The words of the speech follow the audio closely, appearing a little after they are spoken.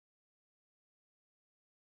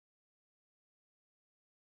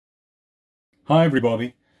Hi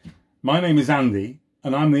everybody, my name is Andy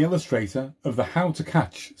and I'm the illustrator of the How to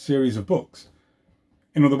Catch series of books.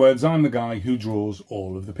 In other words, I'm the guy who draws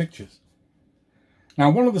all of the pictures. Now,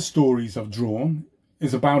 one of the stories I've drawn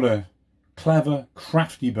is about a clever,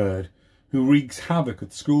 crafty bird who wreaks havoc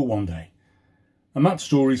at school one day. And that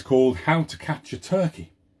story is called How to Catch a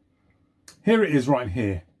Turkey. Here it is right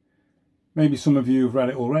here. Maybe some of you have read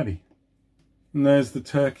it already. And there's the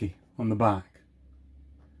turkey on the back.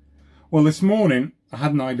 Well, this morning I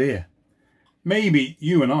had an idea. Maybe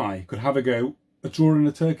you and I could have a go at drawing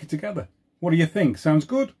a turkey together. What do you think? Sounds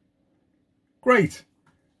good? Great.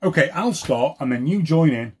 Okay, I'll start and then you join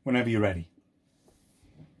in whenever you're ready.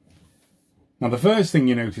 Now, the first thing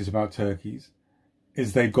you notice about turkeys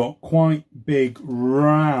is they've got quite big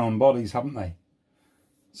round bodies, haven't they?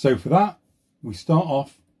 So for that, we start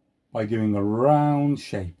off by doing a round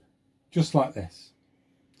shape, just like this.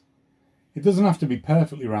 It doesn't have to be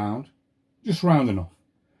perfectly round, just round enough.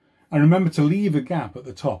 And remember to leave a gap at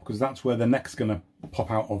the top because that's where the neck's going to pop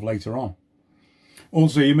out of later on.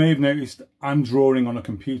 Also, you may have noticed I'm drawing on a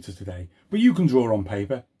computer today, but you can draw on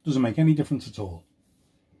paper, doesn't make any difference at all.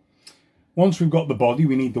 Once we've got the body,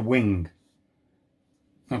 we need the wing.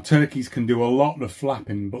 Now, turkeys can do a lot of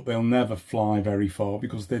flapping, but they'll never fly very far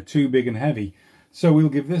because they're too big and heavy. So we'll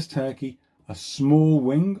give this turkey a small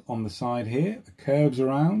wing on the side here that curves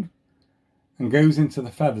around and goes into the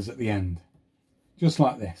feathers at the end, just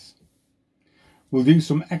like this. We'll do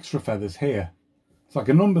some extra feathers here. It's like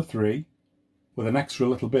a number 3 with an extra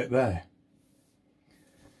little bit there.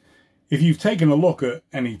 If you've taken a look at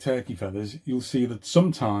any turkey feathers, you'll see that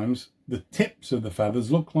sometimes the tips of the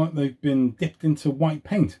feathers look like they've been dipped into white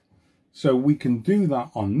paint. So we can do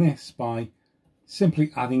that on this by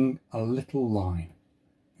simply adding a little line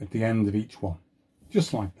at the end of each one,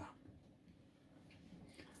 just like that.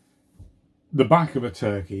 The back of a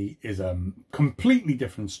turkey is a completely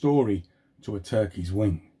different story to a turkey's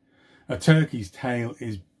wing. A turkey's tail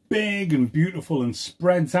is big and beautiful and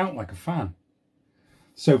spreads out like a fan.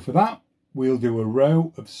 So for that, we'll do a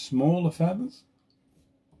row of smaller feathers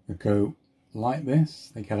that go like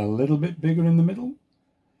this. They get a little bit bigger in the middle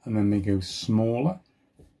and then they go smaller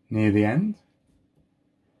near the end,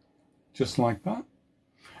 just like that.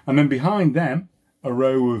 And then behind them, a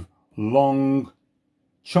row of long,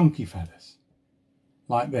 chunky feathers,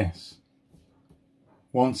 like this.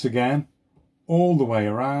 Once again, all the way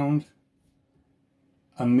around,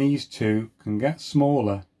 and these two can get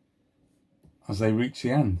smaller as they reach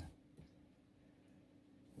the end.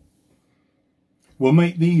 We'll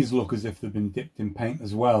make these look as if they've been dipped in paint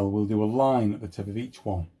as well. We'll do a line at the tip of each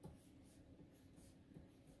one.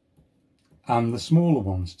 And the smaller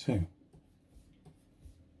ones too.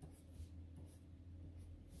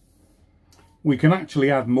 We can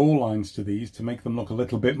actually add more lines to these to make them look a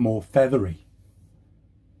little bit more feathery.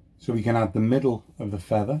 So we can add the middle of the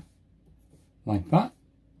feather, like that.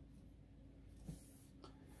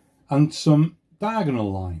 And some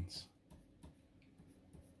diagonal lines,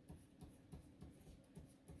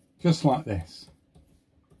 just like this.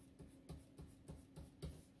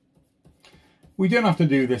 We don't have to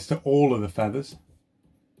do this to all of the feathers,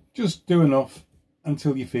 just do enough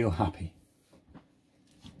until you feel happy.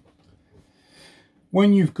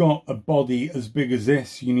 When you've got a body as big as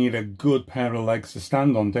this, you need a good pair of legs to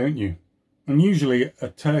stand on, don't you? And usually a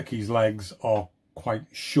turkey's legs are quite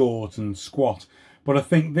short and squat, but I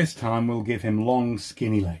think this time we'll give him long,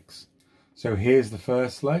 skinny legs. So here's the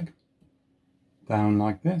first leg, down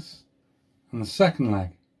like this, and the second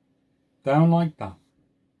leg, down like that.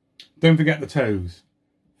 Don't forget the toes.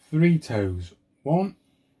 3 toes. 1,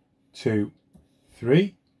 2,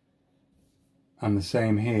 3. And the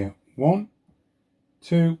same here. 1,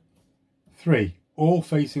 2, 3. All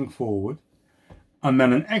facing forward. And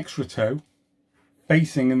then an extra toe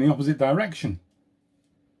facing in the opposite direction.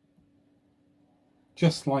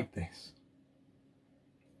 Just like this.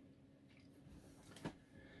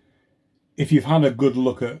 If you've had a good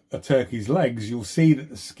look at a turkey's legs, you'll see that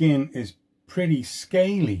the skin is pretty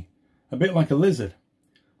scaly, a bit like a lizard.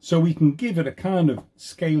 So we can give it a kind of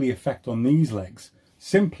scaly effect on these legs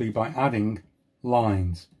simply by adding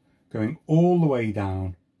lines going all the way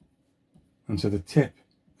down and to the tip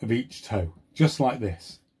of each toe, just like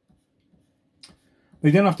this. They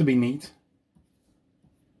don't have to be neat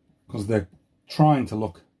because they're trying to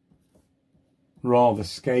look rather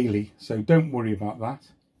scaly, so don't worry about that.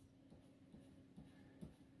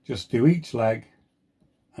 Just do each leg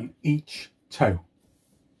and each toe.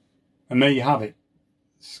 And there you have it,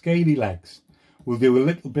 scaly legs. We'll do a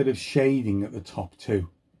little bit of shading at the top too,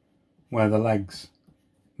 where the legs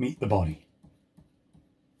meet the body.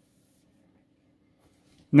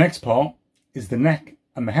 Next part is the neck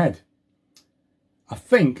and the head. I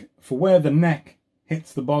think for where the neck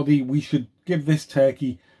hits the body, we should give this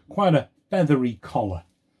turkey quite a feathery collar.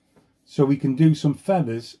 So we can do some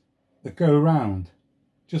feathers that go around,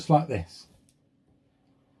 just like this.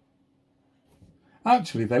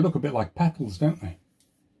 Actually, they look a bit like petals, don't they?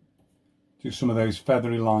 Do some of those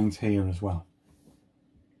feathery lines here as well.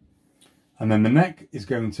 And then the neck is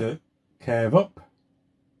going to curve up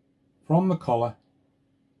from the collar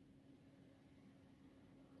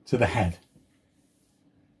to the head.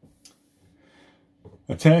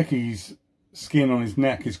 A turkey's skin on his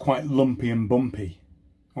neck is quite lumpy and bumpy,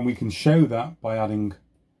 and we can show that by adding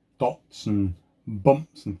dots and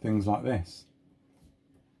bumps and things like this.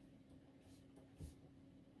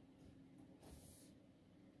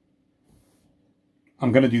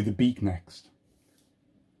 I'm going to do the beak next.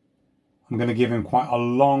 I'm going to give him quite a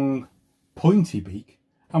long pointy beak,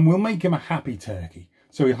 and we'll make him a happy turkey,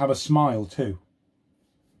 so he'll have a smile too.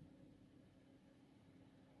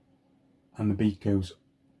 And the beak goes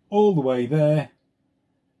all the way there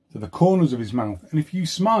to the corners of his mouth, and if you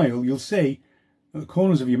smile you'll see that the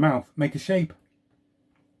corners of your mouth make a shape,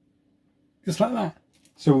 just like that.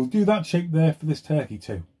 So we'll do that shape there for this turkey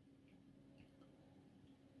too.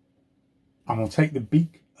 And we'll take the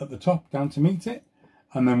beak at the top down to meet it,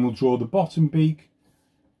 and then we'll draw the bottom beak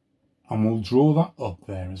and we'll draw that up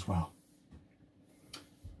there as well.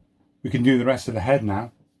 We can do the rest of the head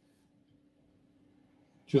now.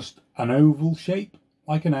 Just an oval shape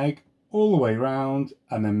like an egg all the way round,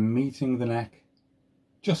 and then meeting the neck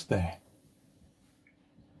just there.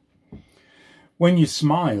 When you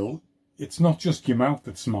smile, it's not just your mouth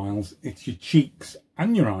that smiles, it's your cheeks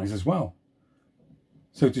and your eyes as well.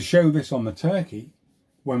 So to show this on the turkey,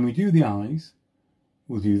 when we do the eyes,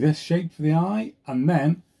 we'll do this shape for the eye, and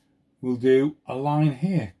then we'll do a line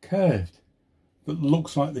here, curved, that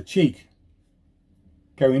looks like the cheek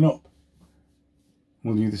going up.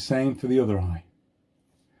 We'll do the same for the other eye.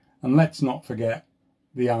 And let's not forget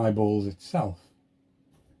the eyeballs itself.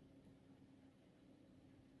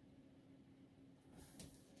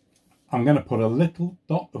 I'm going to put a little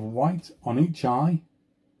dot of white on each eye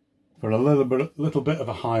for a little bit of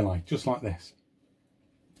a highlight, just like this.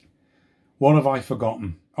 What have I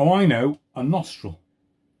forgotten? Oh, I know, a nostril.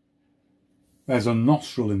 There's a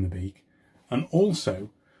nostril in the beak, and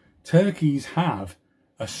also turkeys have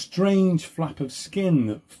a strange flap of skin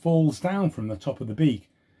that falls down from the top of the beak.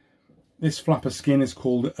 This flap of skin is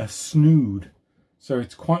called a snood, so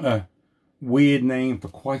it's quite a weird name for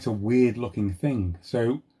quite a weird looking thing.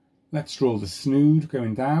 So let's draw the snood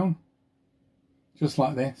going down, just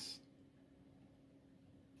like this.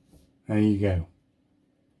 There you go.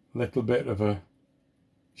 A little bit of a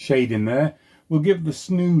shade in there. We'll give the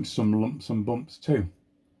snood some lumps and bumps too.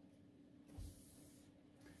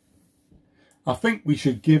 I think we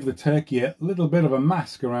should give the turkey a little bit of a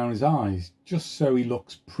mask around his eyes, just so he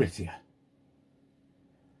looks prettier.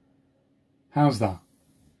 How's that?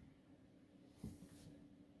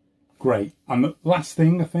 Great. And the last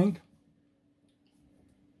thing, I think,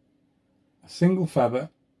 a single feather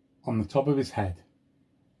on the top of his head.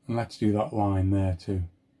 And let's do that line there too.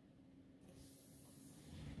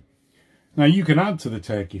 Now you can add to the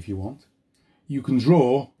turkey if you want. You can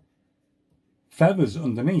draw feathers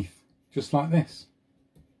underneath, just like this.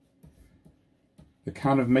 That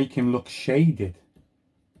kind of make him look shaded.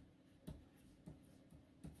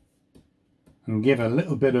 And give a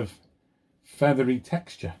little bit of feathery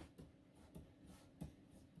texture.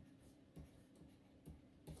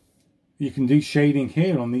 You can do shading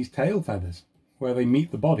here on these tail feathers where they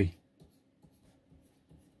meet the body.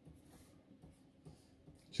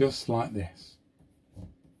 Just like this.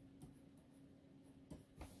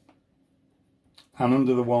 And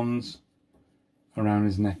under the ones around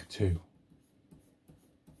his neck too.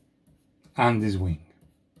 And his wing.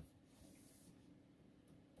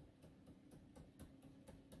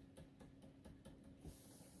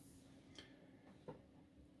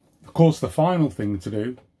 Of course, the final thing to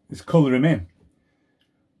do is colour him in.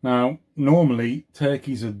 Now, normally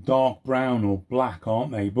turkeys are dark brown or black,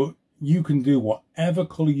 aren't they? But you can do whatever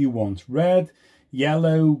colour you want. Red,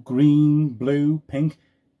 yellow, green, blue, pink,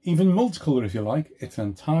 even multicolour if you like. It's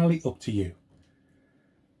entirely up to you.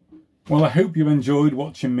 Well, I hope you enjoyed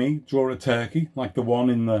watching me draw a turkey like the one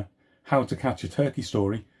in the How to Catch a Turkey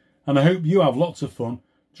story. And I hope you have lots of fun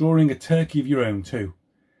drawing a turkey of your own too.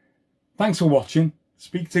 Thanks for watching.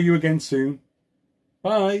 Speak to you again soon.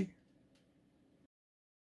 Bye.